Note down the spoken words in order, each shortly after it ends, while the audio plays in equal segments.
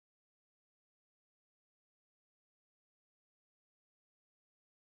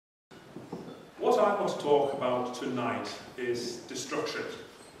What I want to talk about tonight is destruction.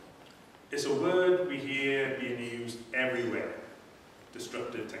 It's a word we hear being used everywhere.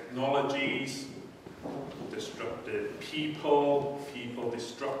 Destructive technologies, destructive people, people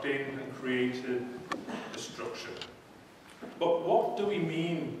destructing and created destruction. But what do we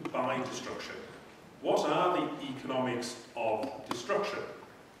mean by destruction? What are the economics of destruction?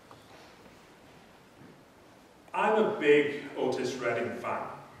 I'm a big Otis Redding fan.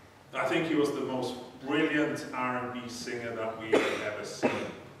 I think he was the most brilliant R&B singer that we've ever seen.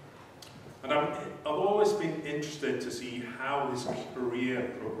 And I've always been interested to see how his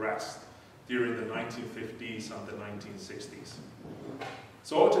career progressed during the 1950s and the 1960s.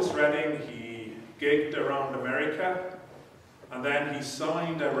 So Otis Redding, he gigged around America, and then he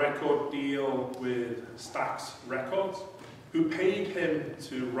signed a record deal with Stax Records, who paid him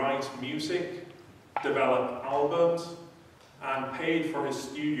to write music, develop albums, and paid for his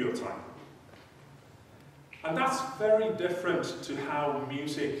studio time. And that's very different to how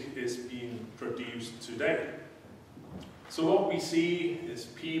music is being produced today. So what we see is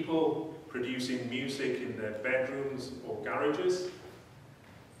people producing music in their bedrooms or garages.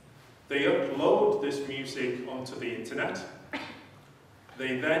 They upload this music onto the internet.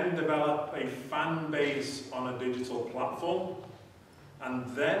 They then develop a fan base on a digital platform, and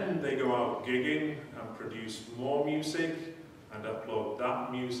then they go out gigging and produce more music and upload that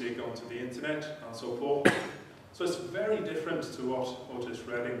music onto the internet and so forth. So it's very different to what Otis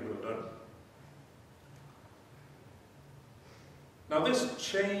Redding would have done. Now this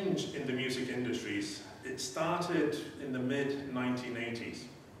change in the music industries, it started in the mid-1980s.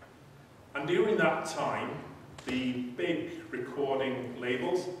 And during that time, the big recording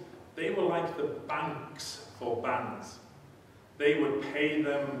labels, they were like the banks for bands. They would pay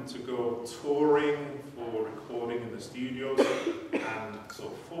them to go touring for recording in the studios and so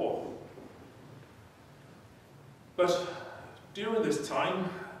forth. But during this time,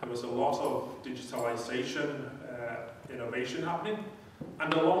 there was a lot of digitalization, innovation happening,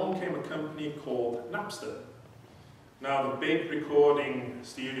 and along came a company called Napster. Now, the big recording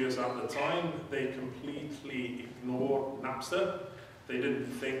studios at the time, they completely ignored Napster. They didn't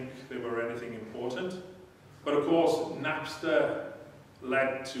think they were anything important. But of course, Napster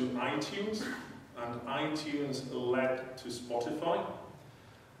led to iTunes, and iTunes led to Spotify.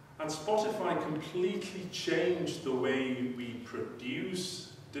 And Spotify completely changed the way we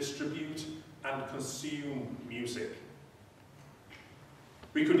produce, distribute, and consume music.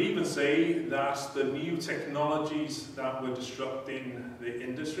 We could even say that the new technologies that were disrupting the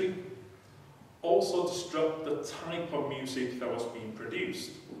industry also disrupt the type of music that was being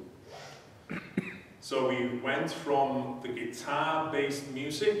produced. So we went from the guitar-based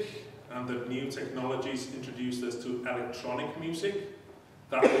music, and the new technologies introduced us to electronic music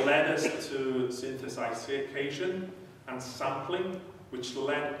that led us to synthesization and sampling, which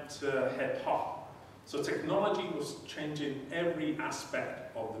led to hip-hop. So technology was changing every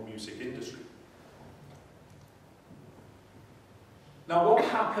aspect of the music industry. Now, what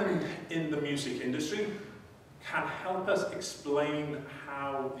happened in the music industry can help us explain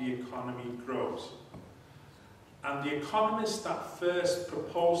how the economy grows. And the economist that first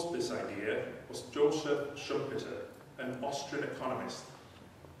proposed this idea was Joseph Schumpeter, an Austrian economist.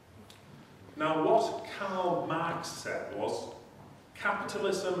 Now, what Karl Marx said was,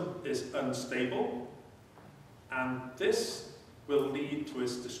 capitalism is unstable, and this will lead to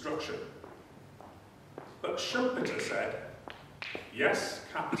its destruction. But Schumpeter said, yes,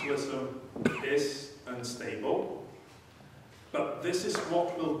 capitalism is unstable, but this is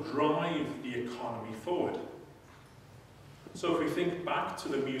what will drive the economy forward. So if we think back to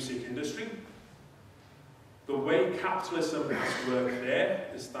the music industry, the way capitalism has worked there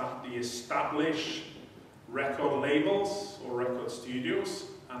is that they establish record labels or record studios,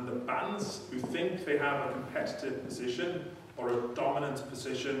 and the bands who think they have a competitive position or a dominant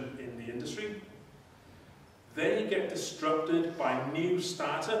position in the industry, they get disrupted by new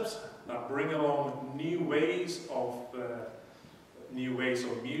startups that bring along new ways of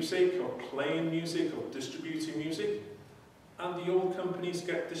music, of playing music, of distributing music, and the old companies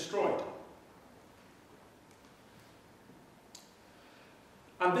get destroyed.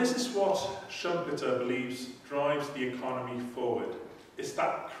 And this is what Schumpeter believes drives the economy forward. It's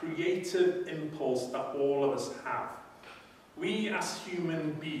that creative impulse that all of us have. We as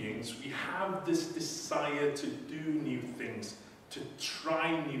human beings, we have this desire to do new things, to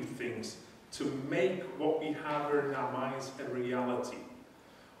try new things, to make what we have in our minds a reality.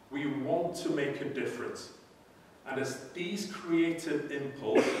 We want to make a difference. And it's these creative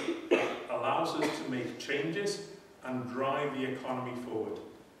impulse that allows us to make changes and drive the economy forward.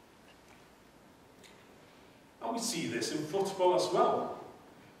 And we see this in football as well.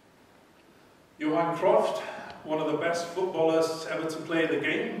 Johan Cruyff, one of the best footballers ever to play the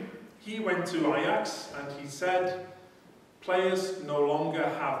game, he went to Ajax and he said, players no longer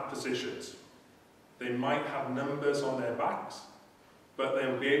have positions. They might have numbers on their backs, but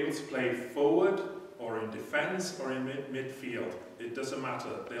they'll be able to play forward or in defence or in midfield. It doesn't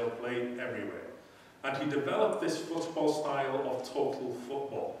matter, they'll play everywhere. And he developed this football style of total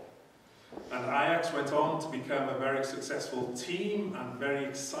football. And Ajax went on to become a very successful team and very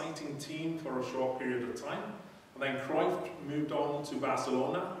exciting team for a short period of time. And then Cruyff moved on to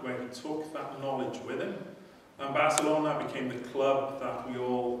Barcelona, where he took that knowledge with him. And Barcelona became the club that we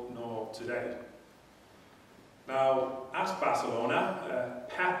all know of today. Now, at Barcelona,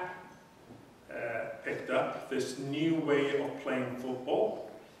 Pep picked up this new way of playing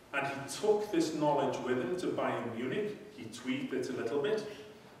football, and he took this knowledge with him to Bayern Munich. He tweaked it a little bit,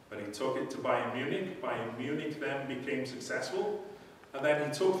 but he took it to Bayern Munich. Bayern Munich then became successful, and then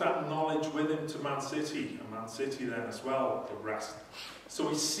he took that knowledge with him to Man City, and Man City then as well progressed. So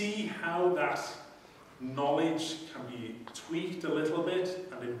we see how that knowledge can be tweaked a little bit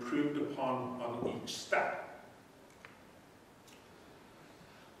and improved upon on each step.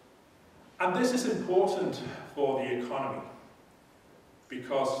 And this is important for the economy,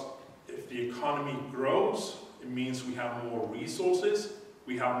 because if the economy grows, it means we have more resources,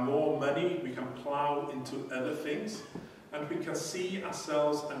 we have more money, we can plow into other things, and we can see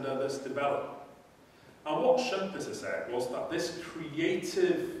ourselves and others develop. And what Schumpeter said was that this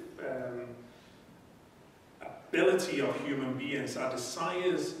creative ability of human beings, our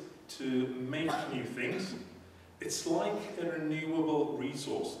desires to make new things, it's like a renewable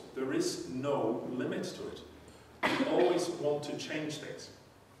resource. There is no limit to it. We always want to change things.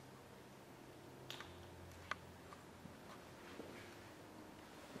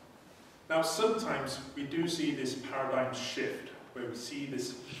 Now, sometimes we do see this paradigm shift, where we see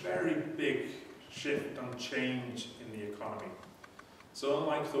this very big shift and change in the economy. So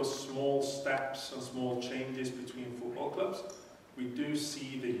unlike those small steps and small changes between football clubs, we do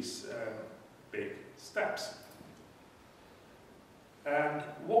see these big steps. And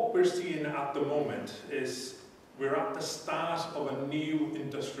what we're seeing at the moment is we're at the start of a new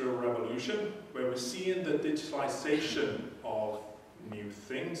industrial revolution, where we're seeing the digitalization of new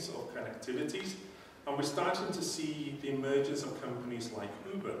things, of connectivities, and we're starting to see the emergence of companies like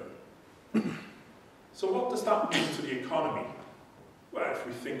Uber. So what does that mean to the economy? Well, if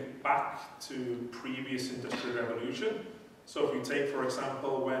we think back to previous industrial revolution, so if we take, for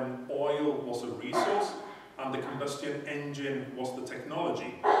example, when oil was a resource and the combustion engine was the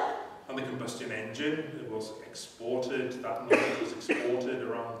technology, and the combustion engine, it was exported, that knowledge was exported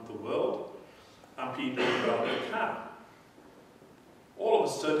around the world, and people developed a car. All of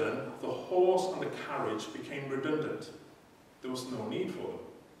a sudden, the horse and the carriage became redundant. There was no need for them.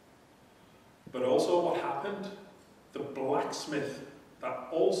 But also what happened? The blacksmith that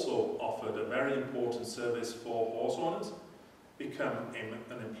also offered a very important service for horse owners became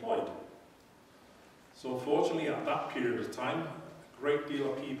unemployed. So unfortunately, at that period of time, a great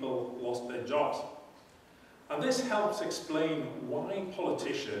deal of people lost their jobs. And this helps explain why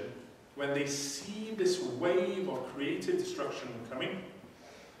politicians, when they see this wave of creative destruction coming,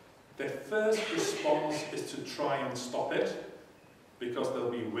 their first response is to try and stop it, because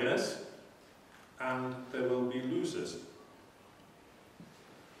there'll be winners and there will be losers.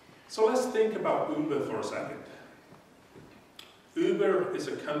 So let's think about Uber for a second. Uber is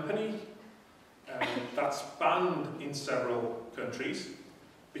a company that's banned in several countries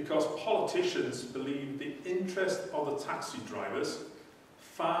because politicians believe the interest of the taxi drivers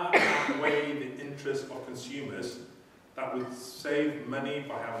far outweigh the interest of consumers that would save money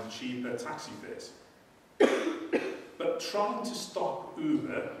by having cheaper taxi fares. But trying to stop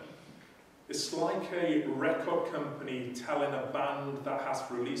Uber is like a record company telling a band that has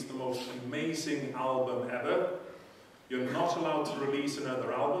released the most amazing album ever, you're not allowed to release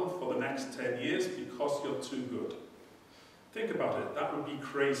another album for the next 10 years because you're too good. Think about it, that would be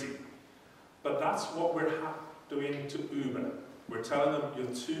crazy. But that's what we're doing to Uber. We're telling them,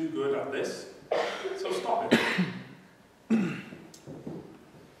 you're too good at this, so stop it.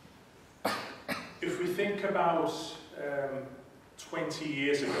 If we think about 20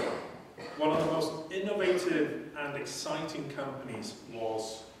 years ago, one of the most innovative and exciting companies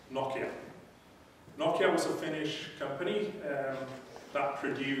was Nokia. Nokia was a Finnish company that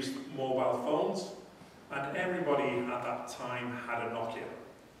produced mobile phones, and everybody at that time had a Nokia.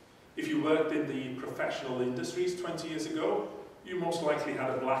 If you worked in the professional industries 20 years ago, you most likely had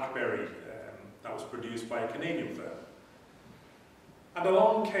a BlackBerry that was produced by a Canadian firm. And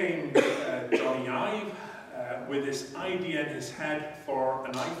along came Johnny Ive, with this idea in his head for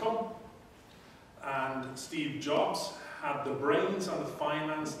an iPhone, and Steve Jobs had the brains and the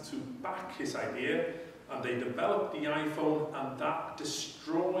finance to back his idea, and they developed the iPhone, and that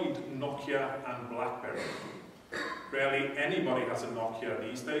destroyed Nokia and BlackBerry. Rarely anybody has a Nokia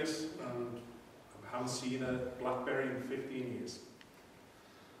these days, and I haven't seen a BlackBerry in 15 years.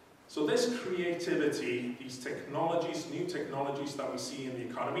 So this creativity, these technologies, new technologies that we see in the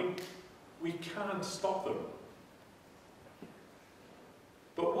economy, we can't stop them.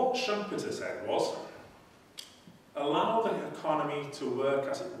 But what Schumpeter said was, allow the economy to work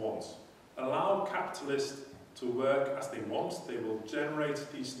as it wants. Allow capitalists to work as they want. They will generate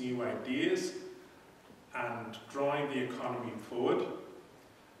these new ideas and drive the economy forward.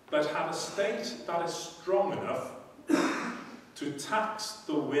 But have a state that is strong enough to tax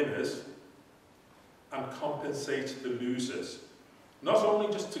the winners and compensate the losers. Not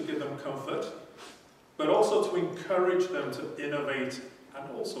only just to give them comfort, but also to encourage them to innovate and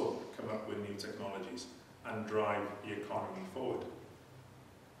also come up with new technologies and drive the economy forward.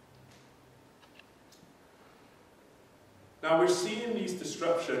 Now we're seeing these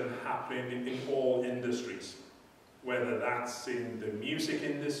disruptions happening in all industries, whether that's in the music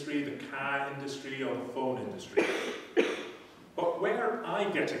industry, the car industry, or the phone industry. But where I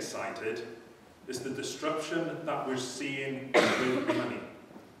get excited is the disruption that we're seeing with money.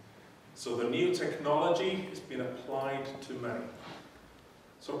 So the new technology is being applied to money.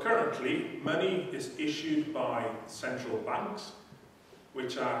 So currently, money is issued by central banks,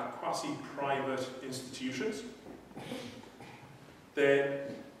 which are quasi-private institutions. The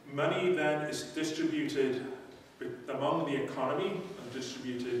money then is distributed among the economy and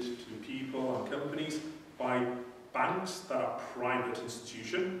distributed to people and companies by banks that are private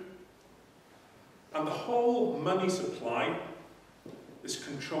institutions. And the whole money supply is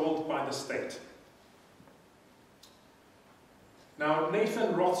controlled by the state. Now,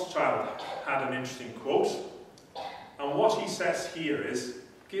 Nathan Rothschild had an interesting quote, and what he says here is,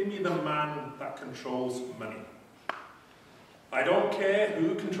 give me the man that controls money. I don't care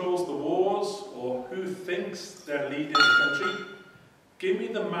who controls the wars or who thinks they're leading the country. Give me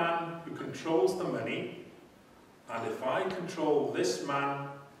the man who controls the money, and if I control this man,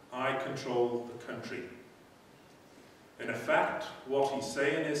 I control the country. In effect, what he's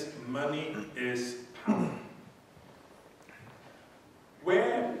saying is money is power.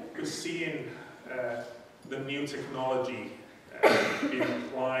 Where we're seeing the new technology being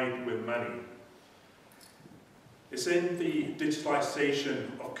applied with money, it's in the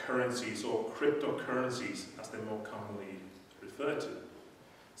digitalization of currencies, or cryptocurrencies as they're more commonly referred to.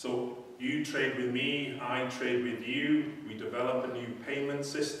 So you trade with me, I trade with you, we develop a new payment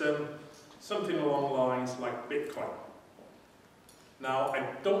system, something along the lines like Bitcoin. Now, I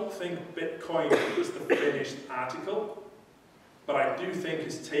don't think Bitcoin is the finished article, but I do think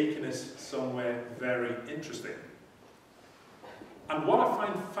it's taken us somewhere very interesting. And what I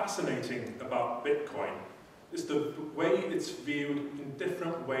find fascinating about Bitcoin is the way it's viewed in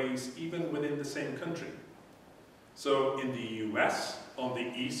different ways, even within the same country. So in the US, on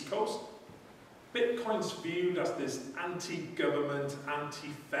the East Coast, Bitcoin's viewed as this anti-government,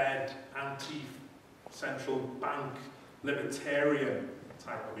 anti-Fed, anti-central bank, libertarian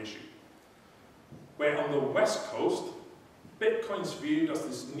type of issue. Where on the West Coast, Bitcoin's viewed as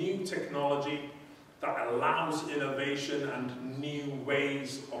this new technology that allows innovation and new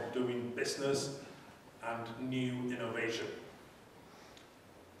ways of doing business and new innovation.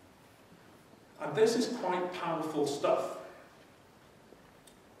 And this is quite powerful stuff.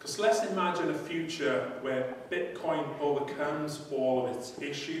 Because let's imagine a future where Bitcoin overcomes all of its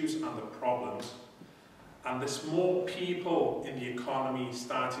issues and the problems, and there's more people in the economy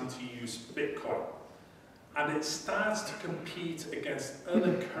starting to use Bitcoin, and it starts to compete against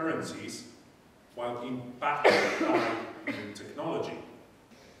other currencies while being backed by new technology.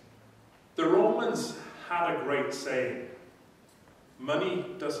 The Romans had a great saying, money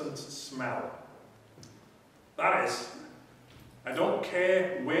doesn't smell. That is, I don't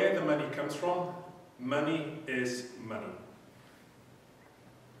care where the money comes from, money is money.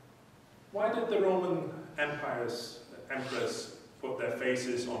 Why did the Roman emperors put their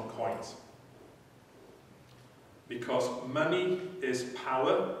faces on coins? Because money is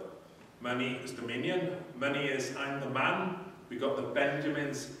power, money is dominion, money is I'm the man. We got the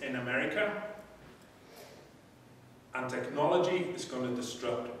Benjamins in America. And technology is going to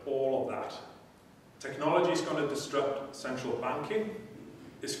disrupt all of that. Technology is going to disrupt central banking,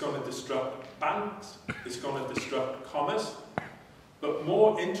 it's going to disrupt banks, it's going to disrupt commerce, but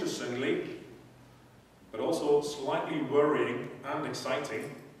more interestingly, but also slightly worrying and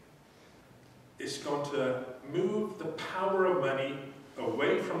exciting, is going to move the power of money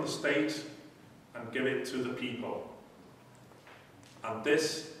away from the state and give it to the people. And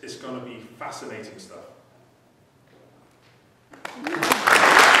this is going to be fascinating stuff.